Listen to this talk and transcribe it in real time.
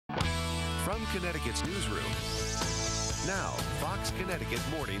From Connecticut's newsroom, now Fox Connecticut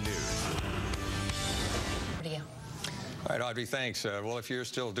Morning News. Over to you. All right, Audrey, thanks. Well, if you're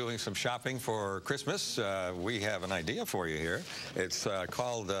still doing some shopping for Christmas, we have an idea for you here. It's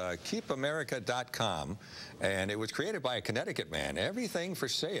called keepamerica.com, and it was created by a Connecticut man. Everything for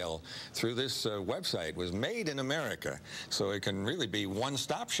sale through this website was made in America, so it can really be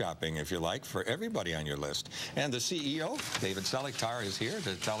one-stop shopping, if you like, for everybody on your list. And the CEO, David Seligtar, is here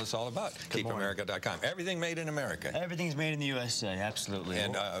to tell us all about keepamerica.com. Everything made in America. Everything's made in the USA, absolutely.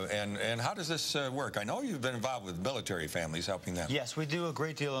 And how does this work? I know you've been involved with military families, helping them. Yes, we do a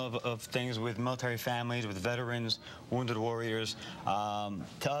great deal of things with military families, with veterans, wounded warriors.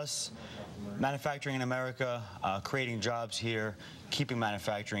 To us, manufacturing in America, creating jobs here, keeping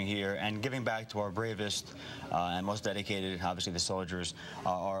manufacturing here, and giving back to our bravest and most dedicated, obviously the soldiers,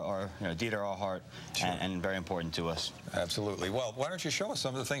 are dear to our heart. Sure. and very important to us. Absolutely. Well, why don't you show us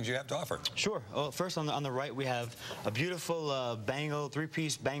some of the things you have to offer? Sure. Well, first on the right we have a beautiful bangle,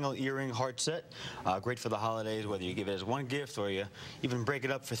 three-piece bangle earring heart set. Great for the holidays, whether you give it as one gift or you even break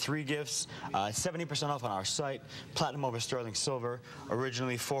it up for 3 gifts. 70% off on our site. Platinum over sterling silver.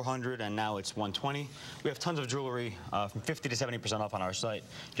 Originally $400 and now it's $120. We have tons of jewelry from 50 to 70% off on our site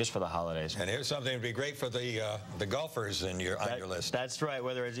just for the holidays. And here's something that'd be great for the golfers on your list. That's right.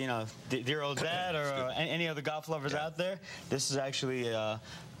 Whether it's dear old dad or any other golf lovers out there, this is actually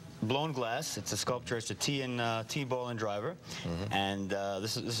blown glass. It's a sculpture. It's a tee ball and driver, and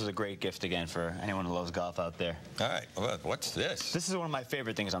this is a great gift again for anyone who loves golf out there. All right. Well, what's this? This is one of my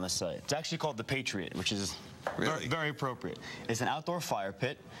favorite things on the site. It's actually called the Patriot, which is really very appropriate. It's an outdoor fire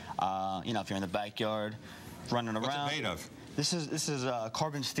pit. If you're in the backyard, running around. What's it made of? This is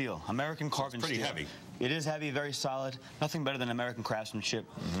carbon steel, American carbon steel. Pretty heavy. It is heavy, very solid. Nothing better than American craftsmanship.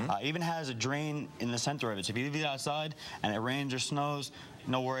 Even has a drain in the center of it. So if you leave it outside and it rains or snows,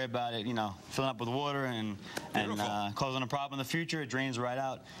 no worry about it, filling up with water and causing a problem in the future. It drains right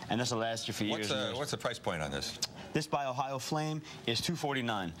out, and this will last you for years. What's the price point on this? This by Ohio Flame is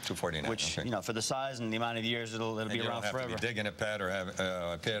 $249. $249. Which, okay. For the size and the amount of years, it'll be around forever. You don't have to be digging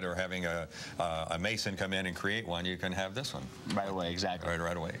a pit or having a mason come in and create one. You can have this one right away. Exactly.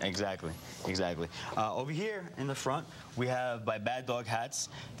 Right away. Exactly. Over here in the front, we have by Bad Dog hats.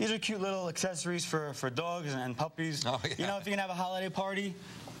 These are cute little accessories for dogs and puppies. Oh, yeah. If you're gonna have a holiday party,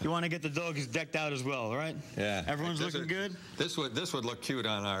 you want to get the dogs decked out as well, right? Yeah. Everyone's looking good. This would look cute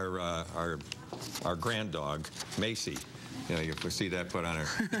on our grand dog, Macy. You can see that put on her.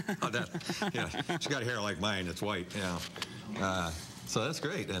 She's got hair like mine. It's white. So that's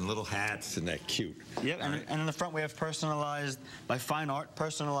great, and little hats, and that cute. Yep, and in the front we have personalized by fine art,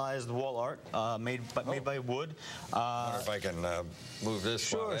 personalized wall art made by wood. I wonder if I can move this.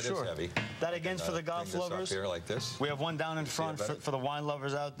 Sure, that sure. is heavy. That again for the golf lovers. Up here like this. We have one down in front for the wine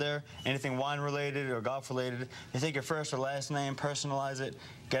lovers out there. Anything wine related or golf related. You take your first or last name, personalize it,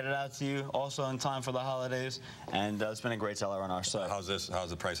 get it out to you. Also in time for the holidays, and it's been a great seller on our site. How's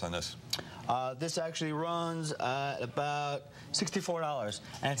the price on this? This actually runs at about $64,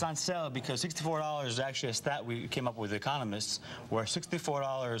 and it's on sale because $64 is actually a stat we came up with economists, where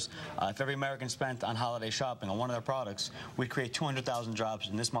 $64, if every American spent on holiday shopping on one of their products, we'd create 200,000 jobs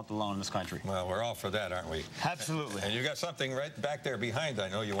in this month alone in this country. Well, we're all for that, aren't we? Absolutely. And you got something right back there behind. I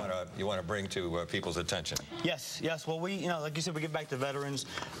know you want to bring to people's attention. Yes. Well, we, like you said, we give back to veterans,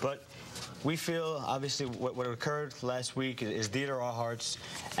 but we feel, obviously, what occurred last week is dear to our hearts,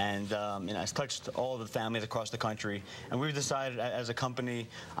 and it's touched all the families across the country. And we've decided, as a company,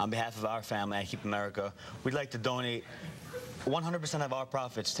 on behalf of our family at Keep America, we'd like to donate 100% of our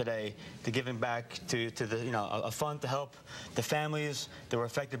profits today to giving back to the a fund to help the families that were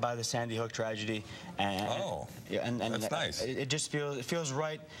affected by the Sandy Hook tragedy. And that's nice. It feels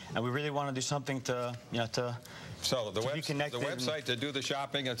right, and we really want to do something to So the connected. The website to do the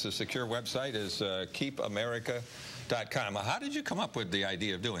shopping, it's a secure website, is keepamerica.com. How did you come up with the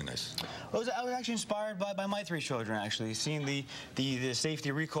idea of doing this? I was actually inspired by my 3 children, actually, seeing the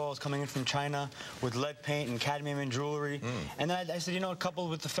safety recalls coming in from China with lead paint and cadmium in jewelry. And then I said,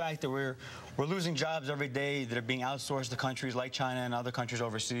 coupled with the fact that we're losing jobs every day that are being outsourced to countries like China and other countries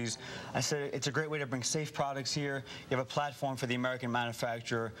overseas, I said it's a great way to bring safe products here. You have a platform for the American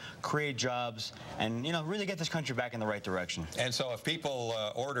manufacturer, create jobs, and really get this country back in the right direction. And so if people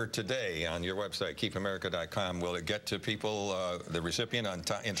order today on your website, keepamerica.com, will it get get to people, the recipient,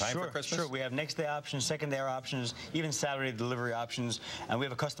 in time for Christmas? Sure. We have next-day options, second-day options, even Saturday delivery options, and we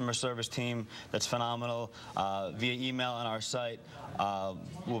have a customer service team that's phenomenal. Via email on our site,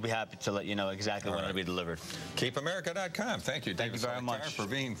 we'll be happy to let you know exactly when it'll be delivered. KeepAmerica.com. Thank you, David. Thank you very much for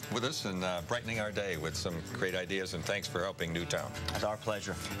being with us and brightening our day with some great ideas, and thanks for helping Newtown. It's our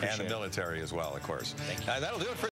pleasure. And the military as well, of course. That'll do it for